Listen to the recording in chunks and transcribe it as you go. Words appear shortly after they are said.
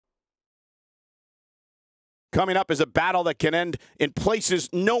Coming up is a battle that can end in places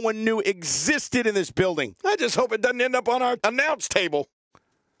no one knew existed in this building. I just hope it doesn't end up on our announce table.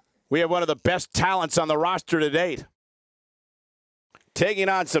 We have one of the best talents on the roster to date, taking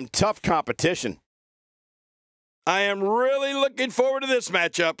on some tough competition. I am really looking forward to this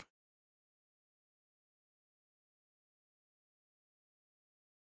matchup.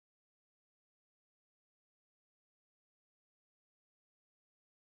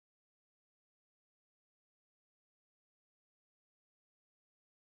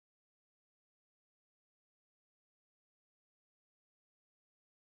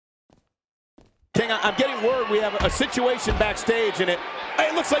 King, I'm getting word we have a situation backstage, and it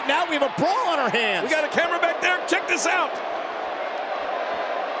looks like now we have a brawl on our hands. We got a camera back there. Check this out.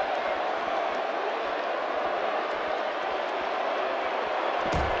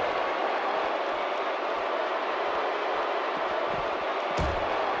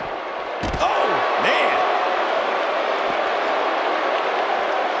 Oh, man.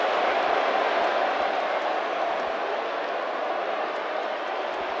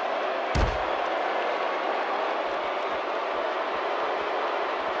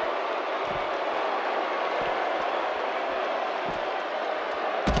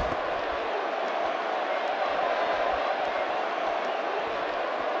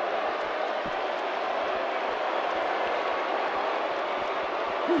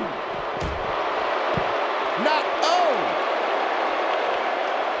 Not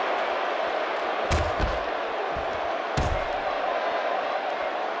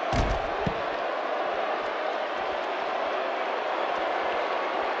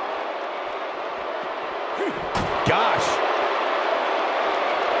Gosh.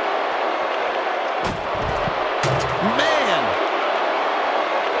 Man.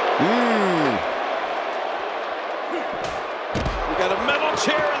 We got a metal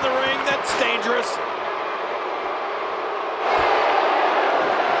chair in the ring. That's dangerous.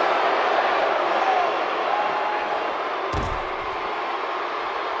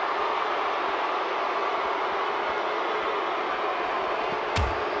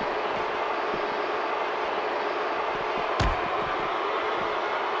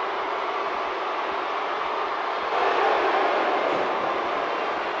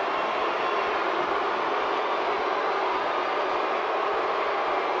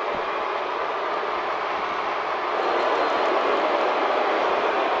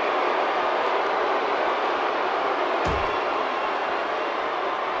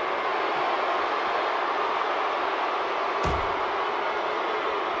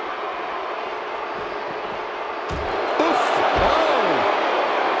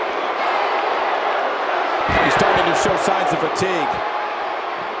 Show signs of fatigue,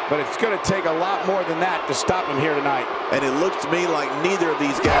 but it's going to take a lot more than that to stop him here tonight. And it looks to me like neither of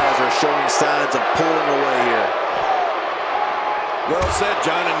these guys are showing signs of pulling away here. Well said,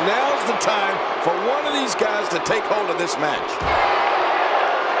 John, and now's the time for one of these guys to take hold of this match.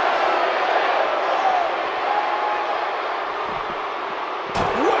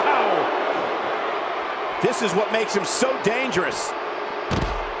 Wow! This is what makes him so dangerous.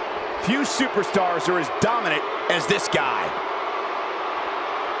 Few superstars are as dominant as this guy.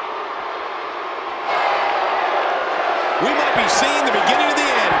 We might be seeing the beginning of the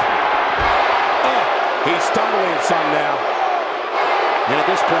end. He's stumbling some now. And at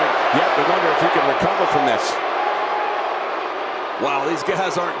this point, you have to wonder if he can recover from this. Wow, these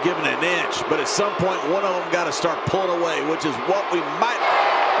guys aren't giving an inch, but at some point, one of them got to start pulling away, which is what we might...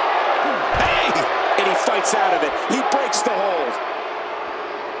 Hey! And he fights out of it. He breaks the hold.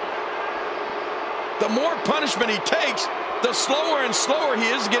 The more punishment he takes, the slower and slower he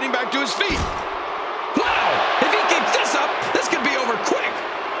is getting back to his feet. Wow! If he keeps this up, this could be over quick.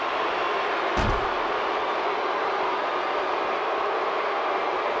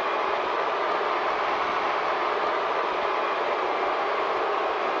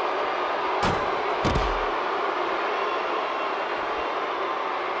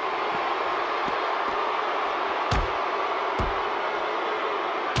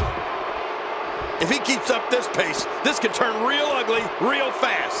 If he keeps up this pace, this could turn real ugly real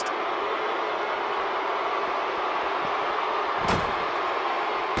fast.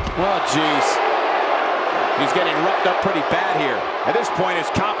 Well, geez. He's getting roughed up pretty bad here. At this point, his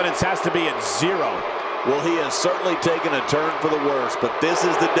confidence has to be at zero. Well, he has certainly taken a turn for the worse, but this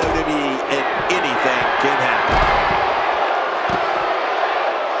is the WWE, and anything can happen.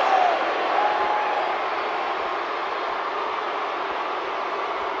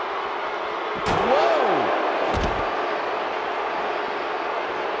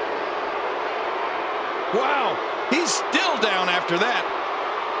 Wow, he's still down after that.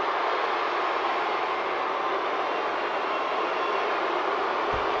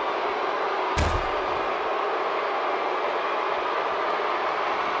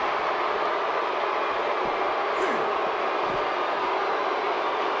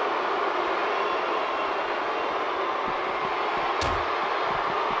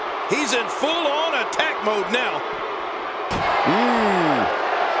 He's in full-on attack mode now.